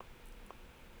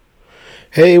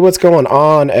Hey, what's going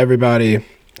on, everybody?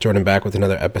 Jordan back with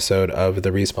another episode of the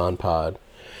Respawn Pod.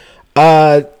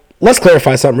 Uh, let's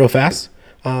clarify something real fast.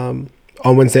 On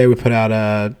Wednesday, we put out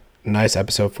a nice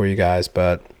episode for you guys,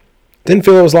 but didn't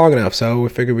feel it was long enough, so we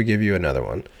figured we'd give you another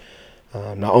one.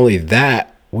 Not only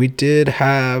that, we did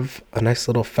have a nice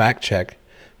little fact check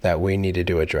that we needed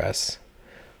to address.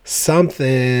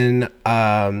 Something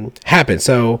happened.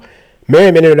 So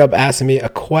Miriam ended up asking me a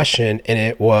question, and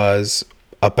it was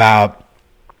about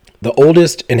the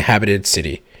oldest inhabited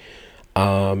city.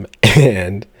 And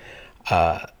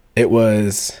it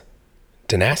was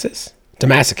Damascus?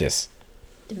 Damascus.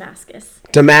 Damascus.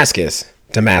 Damascus.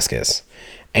 Damascus.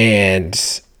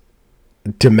 And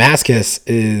Damascus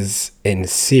is in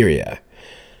Syria.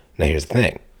 Now, here's the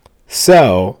thing.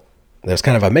 So, there's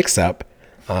kind of a mix-up.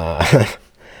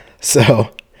 So,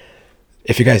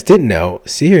 if you guys didn't know,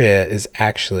 Syria is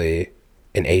actually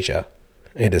in Asia.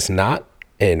 It is not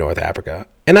in North Africa.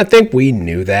 And I think we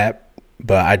knew that,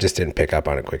 but I just didn't pick up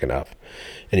on it quick enough.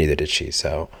 And neither did she.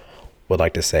 So, would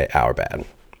like to say our bad.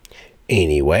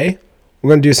 Anyway, we're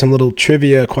going to do some little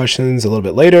trivia questions a little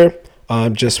bit later.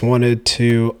 Just wanted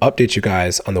to update you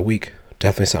guys on the week.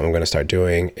 Definitely something I'm going to start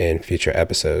doing in future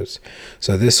episodes.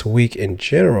 So this week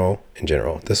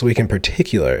this week in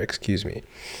particular,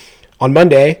 on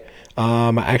Monday,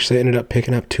 I actually ended up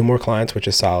picking up 2 more clients, which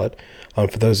is solid.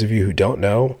 For those of you who don't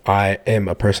know, I am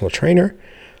a personal trainer.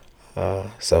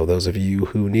 So those of you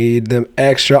who need them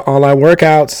extra online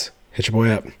workouts, hit your boy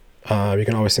up. You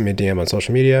can always send me a DM on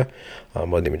social media.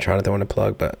 Wasn't even trying to throw in a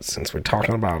plug, but since we're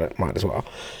talking about it, might as well.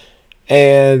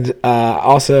 And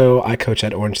also, I coach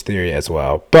at Orange Theory as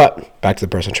well. But back to the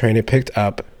personal training, picked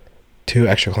up 2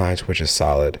 extra clients, which is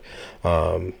solid.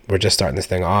 We're just starting this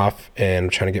thing off, and I'm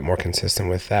trying to get more consistent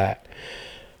with that.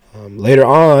 Later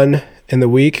on in the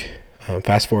week,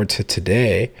 fast forward to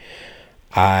today,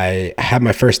 I had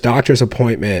my first doctor's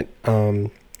appointment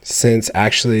since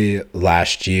actually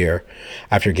last year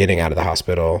after getting out of the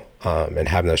hospital and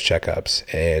having those checkups.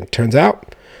 And turns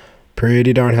out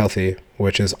pretty darn healthy,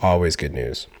 which is always good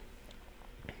news.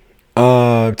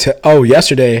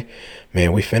 Yesterday,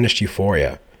 man, we finished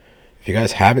Euphoria. If you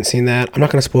guys haven't seen that, I'm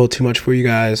not going to spoil too much for you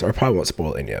guys, or I probably won't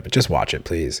spoil any of it. Just watch it,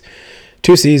 please.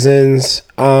 2 seasons.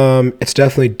 It's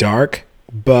definitely dark,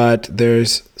 but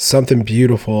there's something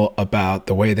beautiful about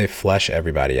the way they flesh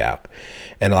everybody out.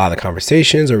 And a lot of the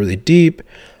conversations are really deep.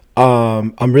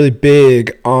 I'm really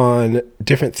big on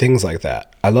different things like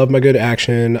that. I love my good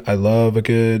action. I love a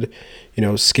good,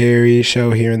 scary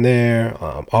show here and there.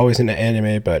 Always into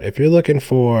anime, but if you're looking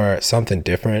for something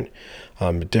different,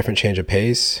 a different change of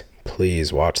pace,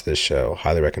 please watch this show.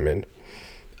 Highly recommend.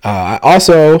 I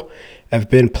also have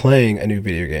been playing a new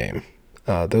video game.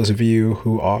 Those of you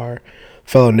who are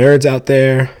fellow nerds out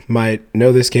there might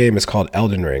know this game. It's called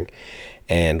Elden Ring.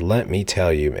 And let me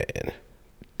tell you, man,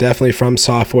 definitely From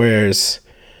Software's,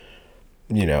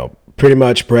 pretty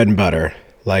much bread and butter.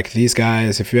 Like these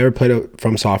guys, if you ever played a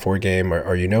From Software game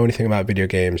or you know anything about video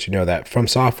games, you know that From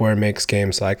Software makes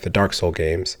games like the Dark Souls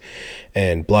games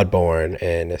and Bloodborne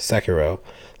and Sekiro.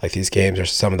 Like these games are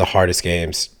some of the hardest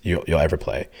games you'll ever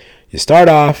play. You start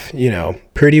off,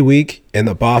 pretty weak, and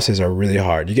the bosses are really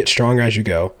hard. You get stronger as you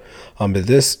go. But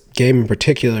this game in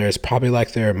particular is probably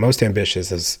like their most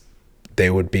ambitious as they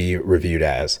would be reviewed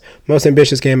as. Most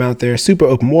ambitious game out there, super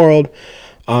open world.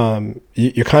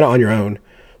 You're kind of on your own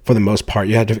for the most part.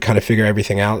 You have to kind of figure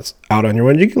everything out on your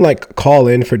own. You can like call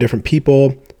in for different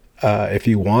people if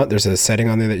you want. There's a setting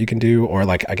on there that you can do, or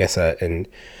like I guess an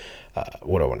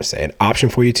option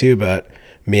for you to, but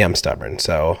me, I'm stubborn,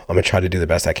 so I'm gonna try to do the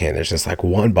best I can. There's just like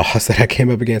one boss that I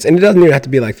came up against, and it doesn't even have to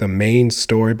be like the main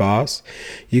story boss.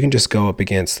 You can just go up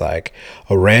against like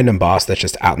a random boss that's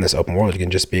just out in this open world. You can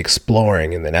just be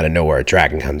exploring, and then out of nowhere a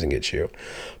dragon comes and gets you.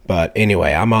 But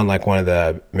anyway, I'm on like one of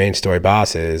the main story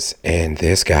bosses, and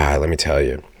this guy, let me tell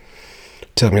you,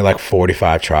 took me like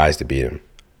 45 tries to beat him.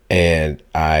 And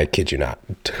I kid you not,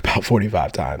 it took about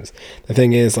 45 times. The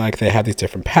thing is, like, they have these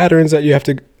different patterns that you have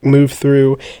to move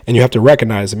through, and you have to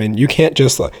recognize them. And you can't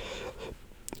just like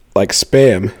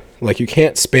spam. Like, you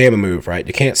can't spam a move, right?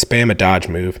 You can't spam a dodge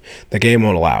move. The game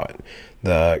won't allow it.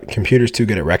 The computer's too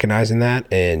good at recognizing that,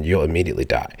 and you'll immediately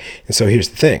die. And so here's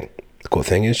the thing. The cool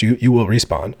thing is you will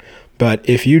respawn. But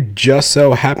if you just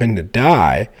so happen to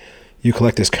die, you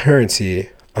collect this currency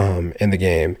in the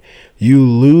game. You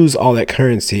lose all that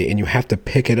currency and you have to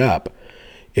pick it up.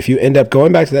 If you end up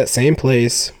going back to that same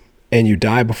place and you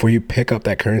die before you pick up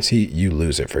that currency, you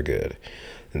lose it for good.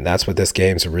 And that's what this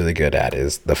game's really good at,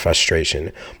 is the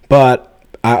frustration. But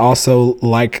I also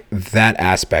like that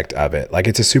aspect of it. Like,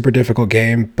 it's a super difficult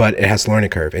game, but it has a learning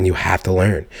curve, and you have to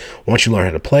learn. Once you learn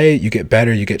how to play, you get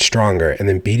better, you get stronger, and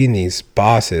then beating these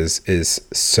bosses is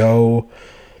so,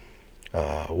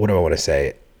 what do I want to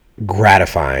say,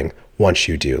 gratifying once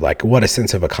you do. Like, what a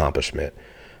sense of accomplishment.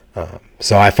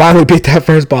 So I finally beat that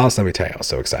first boss. Let me tell you, I was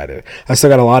so excited. I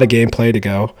still got a lot of gameplay to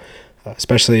go,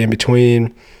 especially in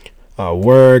between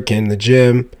work and the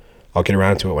gym. I'll get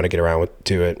around to it when I get around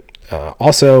to it.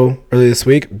 Also, early this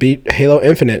week, beat Halo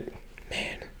Infinite.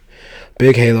 Man,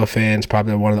 big Halo fans.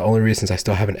 Probably one of the only reasons I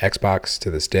still have an Xbox to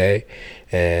this day.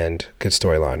 And good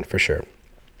storyline for sure.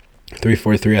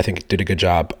 343, I think, did a good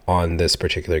job on this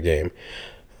particular game.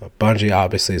 Bungie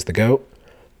obviously is the GOAT,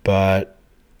 but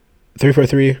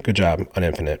 343, good job on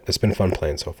Infinite. It's been fun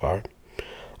playing so far.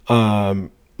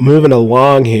 Moving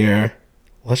along here,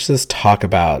 let's just talk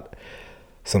about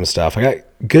some stuff. I got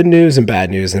good news and bad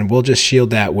news, and we'll just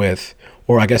shield that with,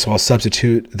 or I guess I'll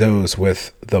substitute those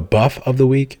with the buff of the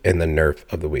week and the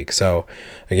nerf of the week. So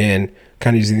again,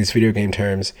 kind of using these video game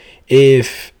terms,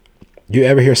 if you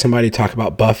ever hear somebody talk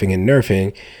about buffing and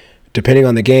nerfing, depending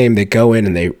on the game, they go in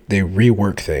and they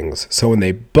rework things. So when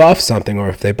they buff something, or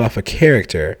if they buff a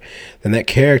character, then that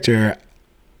character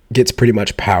gets pretty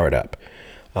much powered up.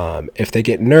 If they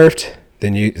get nerfed,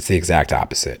 then it's the exact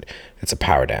opposite. It's a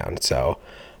power down. So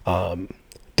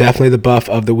definitely the buff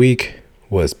of the week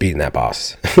was beating that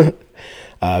boss.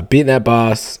 Beating that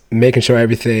boss, making sure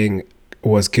everything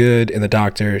was good in the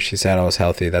doctor. She said I was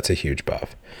healthy. That's a huge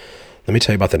buff. Let me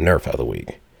tell you about the nerf of the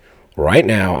week. Right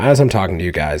now, as I'm talking to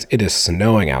you guys, it is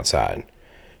snowing outside,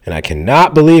 and I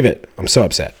cannot believe it. I'm so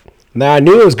upset. Now, I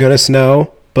knew it was going to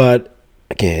snow, but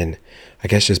again, I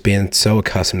guess just being so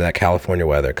accustomed to that California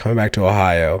weather, coming back to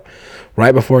Ohio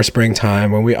right before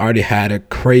springtime when we already had a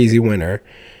crazy winter,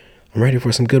 I'm ready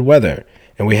for some good weather.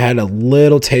 And we had a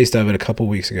little taste of it a couple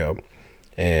weeks ago.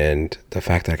 And the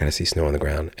fact that I got to see snow on the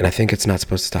ground, and I think it's not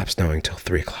supposed to stop snowing till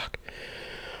 3 o'clock.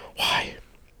 Why?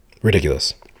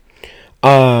 Ridiculous.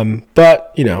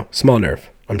 But, you know, small nerf.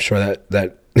 I'm sure that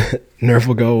nerf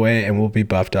will go away and we'll be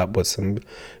buffed up with some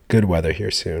good weather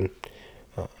here soon.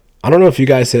 I don't know if you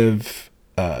guys have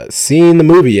seen the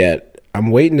movie yet. I'm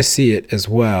waiting to see it as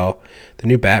well. The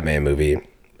new Batman movie.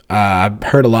 I've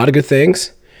heard a lot of good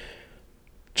things.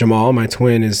 Jamal, my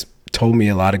twin, has told me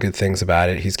a lot of good things about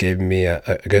it. He's given me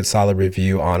a good solid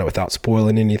review on it without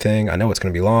spoiling anything. I know it's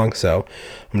going to be long, so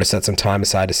I'm going to set some time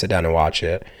aside to sit down and watch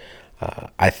it.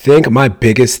 I think my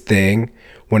biggest thing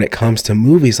when it comes to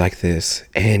movies like this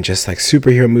and just like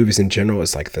superhero movies in general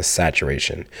is like the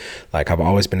saturation. Like, I've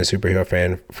always been a superhero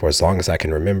fan for as long as I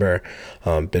can remember.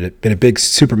 Been a big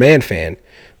Superman fan,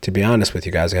 to be honest with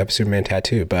you guys. I have a Superman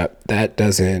tattoo, but that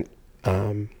doesn't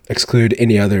exclude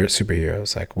any other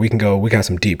superheroes. Like, we can have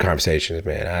some deep conversations,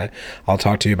 man. I'll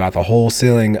talk to you about the whole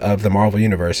ceiling of the Marvel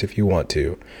universe if you want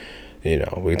to. You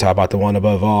know, we can talk about the one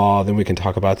above all, then we can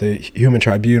talk about the human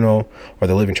tribunal, or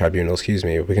the living tribunal, excuse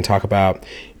me. We can talk about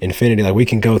infinity. Like, we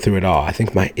can go through it all. I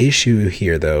think my issue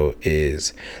here, though,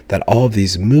 is that all of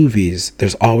these movies,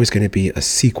 there's always going to be a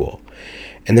sequel.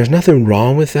 And there's nothing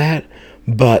wrong with that,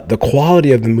 but the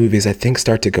quality of the movies, I think,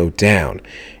 start to go down.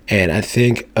 And I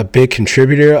think a big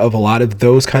contributor of a lot of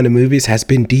those kind of movies has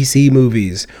been DC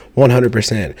movies,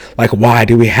 100%. Like, why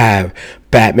do we have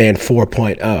Batman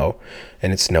 4.0?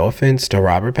 And it's no offense to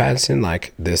Robert Pattinson.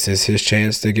 Like, this is his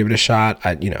chance to give it a shot.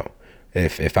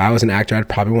 If I was an actor, I'd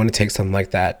probably want to take something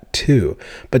like that too.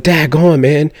 But daggone,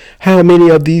 man, how many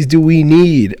of these do we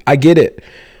need? I get it.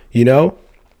 You know,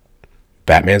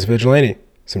 Batman's vigilante.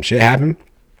 Some shit happened.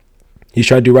 He's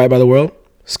trying to do right by the world,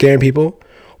 scaring people.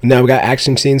 Now we got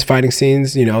action scenes, fighting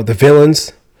scenes. You know, the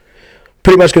villains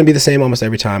pretty much going to be the same almost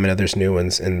every time, and there's new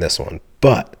ones in this one.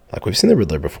 But like, we've seen the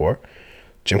Riddler before.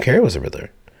 Jim Carrey was a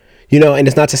Riddler. You know, and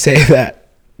it's not to say that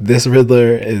this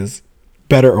Riddler is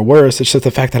better or worse. It's just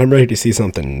the fact that I'm ready to see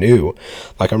something new.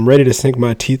 Like, I'm ready to sink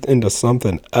my teeth into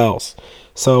something else.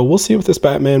 So we'll see what this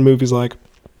Batman movie's like.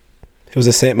 It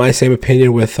was my same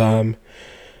opinion with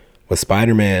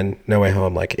Spider-Man No Way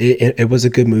Home. Like, it was a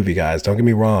good movie, guys. Don't get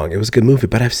me wrong. It was a good movie,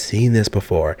 but I've seen this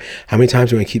before. How many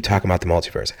times do we keep talking about the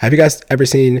multiverse? Have you guys ever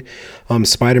seen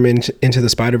Spider-Man Into the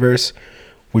Spider-Verse?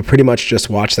 We pretty much just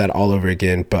watched that all over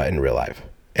again, but in real life.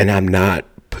 And I'm not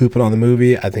pooping on the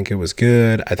movie. I think it was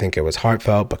good. I think it was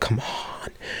heartfelt, but come on.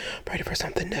 I'm ready for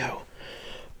something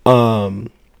new.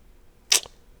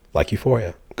 Like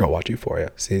Euphoria. Go watch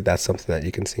Euphoria. See, that's something that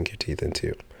you can sink your teeth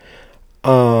into.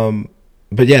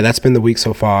 But yeah, that's been the week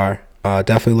so far.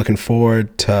 Definitely looking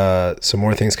forward to some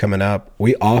more things coming up.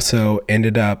 We also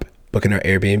ended up booking our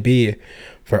Airbnb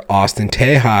for Austin,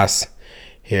 Tejas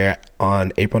here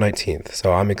on April 19th.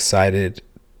 So I'm excited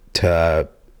to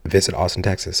visit Austin,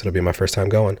 Texas. It'll be my first time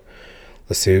going.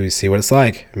 Let's see what it's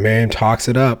like. Miriam talks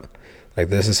it up. Like,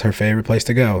 this is her favorite place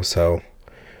to go. So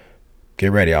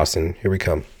get ready, Austin. Here we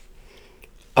come.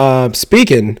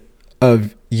 Speaking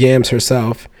of Yams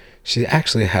herself, she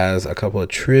actually has a couple of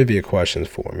trivia questions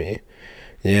for me.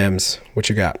 Yams, what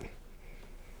you got?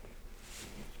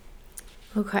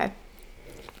 Okay.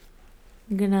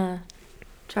 I'm gonna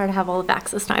try to have all the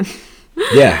facts this time.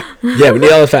 Yeah, we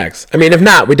need all the facts. I mean, if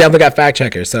not, we definitely got fact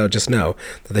checkers, so just know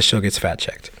that the show gets fact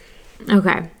checked.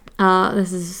 Okay.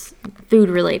 This is food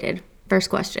related. First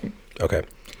question. Okay.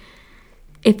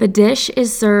 If a dish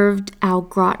is served au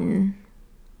gratin,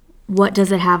 what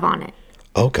does it have on it?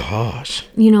 Oh, gosh.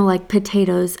 You know, like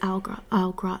potatoes au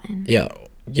gratin. Yeah.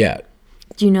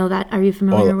 Do you know that? Are you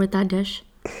familiar with that dish?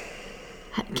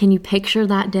 Can you picture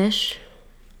that dish?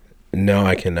 No,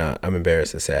 I cannot. I'm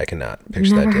embarrassed to say I cannot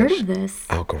picture that dish. Never heard of this.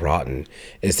 Au gratin.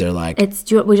 Is there like... Would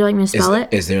you like me to spell it?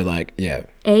 Is there like... Yeah.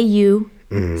 AU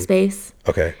space...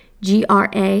 Okay.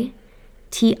 GRATIN.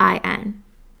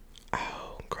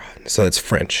 Au gratin. So it's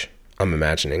French, I'm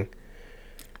imagining.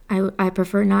 I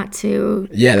prefer not to.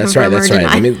 Yeah, that's right. Let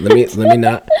me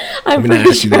not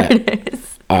ask you that. It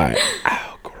is. All right.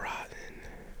 Au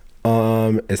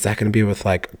gratin. Is that going to be with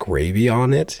like gravy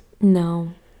on it?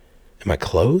 No. Am I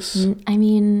close? I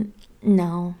mean,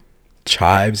 no.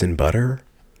 Chives and butter?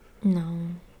 No.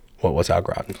 What's au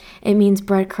gratin? It means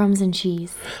breadcrumbs and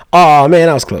cheese. Oh man,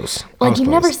 I was close. Like you've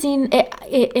never seen it.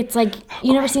 It's like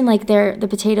you never seen like the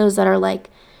potatoes that are like,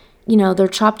 you know, they're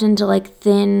chopped into like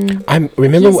thin. I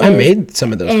remember I made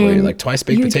some of those for you, like twice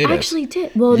baked potatoes. You actually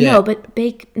did. Well, yeah. No, but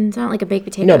it's not like a baked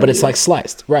potato. No, but it's like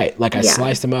sliced, right? Like I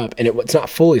sliced them up, and it's not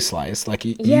fully sliced. Like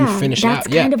you finish it out.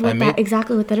 That's kind of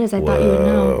exactly what that is. I thought you would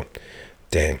know.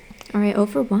 Dang. All right, 0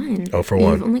 for 1. 0 for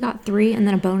 1. You've only got 3, and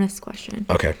then a bonus question.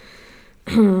 Okay.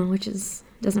 Which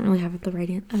doesn't really have the right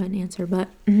an answer, but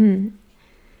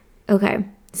okay.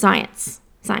 Science.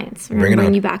 We're gonna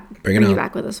bring you back. Bring you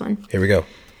back with this one. Here we go.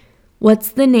 What's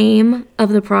the name of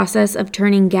the process of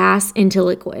turning gas into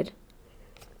liquid?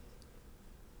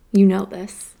 You know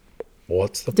this.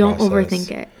 What's the Don't process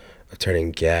overthink it. of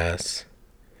turning gas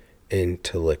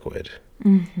into liquid?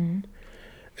 Mm-hmm.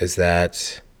 Is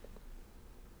that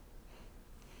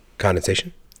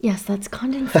condensation? Yes, that's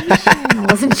condensation. I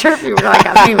wasn't sure if you were like,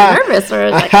 I'm even nervous. Or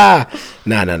like...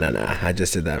 No. I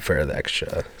just did that for the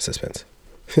extra suspense.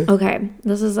 Okay,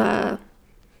 this is a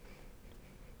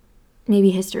maybe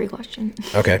history question.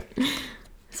 Okay.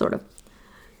 Sort of.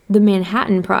 The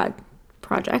Manhattan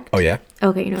Project. Oh, yeah?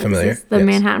 Okay, you know familiar. What this is? The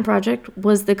Manhattan Project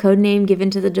was the code name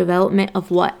given to the development of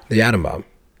what? The atom bomb.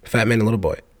 Fat Man and Little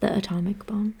Boy. The atomic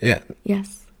bomb. Yeah.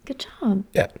 Yes. Good job.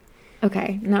 Yeah.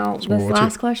 Okay, now this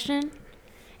last question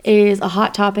is a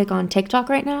hot topic on TikTok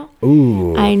right now.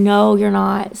 Ooh. I know you're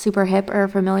not super hip or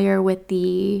familiar with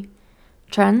the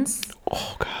trends.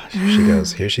 Oh, gosh.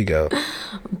 Here she goes.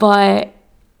 But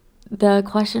the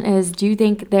question is, do you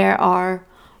think there are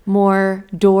more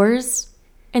doors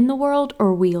in the world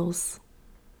or wheels?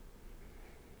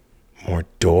 More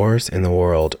doors in the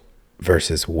world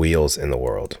versus wheels in the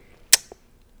world.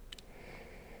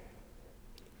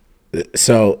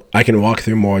 So I can walk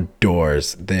through more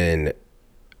doors than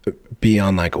be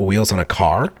on like wheels on a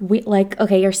car.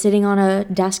 Okay, you're sitting on a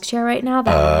desk chair right now.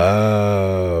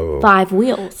 That 5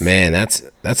 wheels. Man,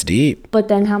 that's deep. But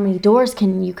then, how many doors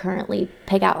can you currently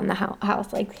pick out in the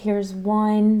house? Like, here's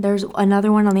one. There's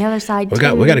another one on the other side. We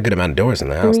got a good amount of doors in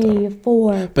the house. 3,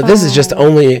 4. But 5. this is just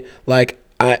only like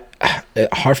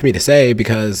hard for me to say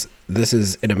because this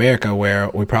is in America where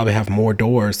we probably have more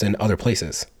doors than other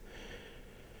places.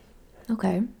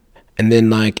 Okay. And then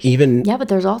like even but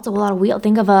there's also a lot of wheels.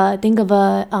 Think of a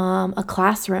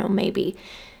classroom maybe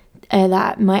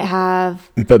that might have.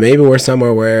 But maybe we're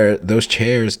somewhere where those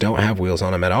chairs don't have wheels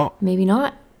on them at all. Maybe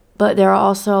not. But there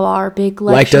also are big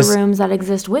lecture rooms that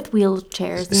exist with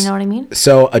wheelchairs. You know what I mean?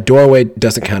 So a doorway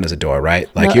doesn't count as a door, right?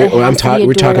 Like we're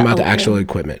talking about the actual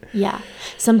equipment. Yeah.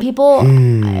 Some people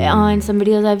on some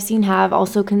videos I've seen have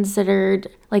also considered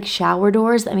like shower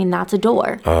doors. I mean, that's a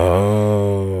door.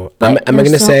 Oh. I'm going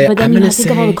to say... But then think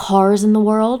of all the cars in the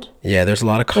world. Yeah, there's a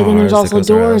lot of cars. But then there's also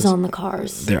doors on the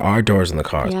cars. There are doors on the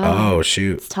cars. Yeah. Oh,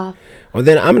 shoot. It's tough. Well,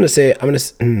 then I'm gonna say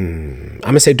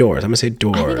doors. I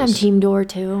think I'm team door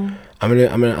too. I'm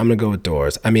gonna go with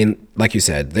doors. I mean, like you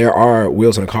said, there are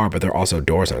wheels on a car, but there are also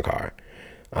doors on a car.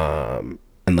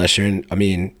 Unless you're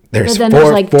there's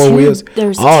four wheels.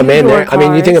 There's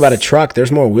you think about a truck.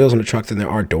 There's more wheels on a truck than there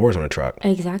are doors on a truck.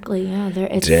 Exactly. Yeah.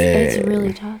 It's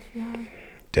really tough. Yeah.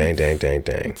 Dang.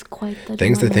 It's quite the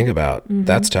things to think about. Mm-hmm.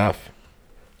 That's tough.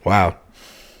 Wow.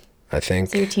 I think.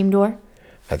 So you're team door?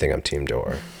 I think I'm team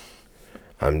door.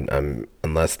 I'm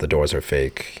unless the doors are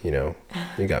fake, you know.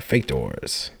 You got fake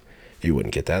doors. You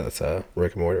wouldn't get that. That's a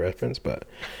Rick and Morty reference, but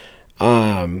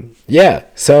yeah.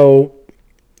 So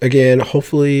again,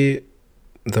 hopefully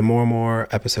the more and more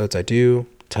episodes I do,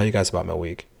 tell you guys about my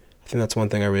week. I think that's one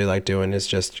thing I really like doing, is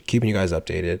just keeping you guys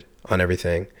updated on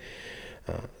everything.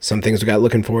 Some things we got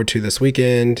looking forward to this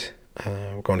weekend.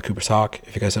 We're going to Cooper's Hawk.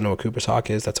 If you guys don't know what Cooper's Hawk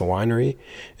is, that's a winery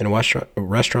and a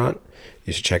restaurant.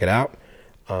 You should check it out.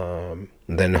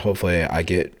 Then hopefully I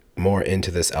get more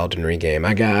into this Elden Ring game.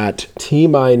 I got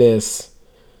T-minus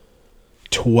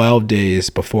 12 days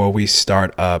before we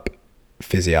start up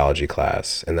physiology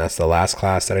class, and that's the last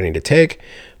class that I need to take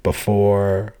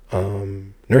before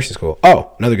nursing school.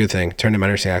 Oh, another good thing, turned in my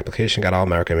nursing application, got all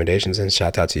my recommendations, and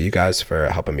shout out to you guys for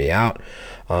helping me out.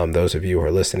 Those of you who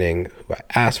are listening who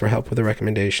asked for help with the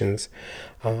recommendations.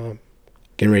 Getting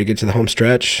ready to get to the home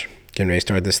stretch, getting ready to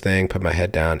start this thing, put my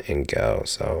head down and go.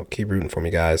 So keep rooting for me,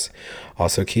 guys.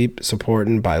 Also keep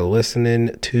supporting by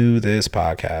listening to this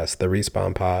podcast, the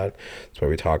Respawn Pod. It's where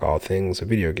we talk all things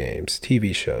video games,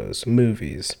 TV shows,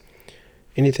 movies,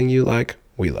 anything you like,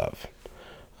 we love.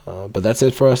 But that's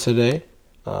it for us today.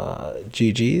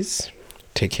 GG's,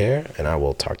 take care, and I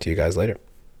will talk to you guys later.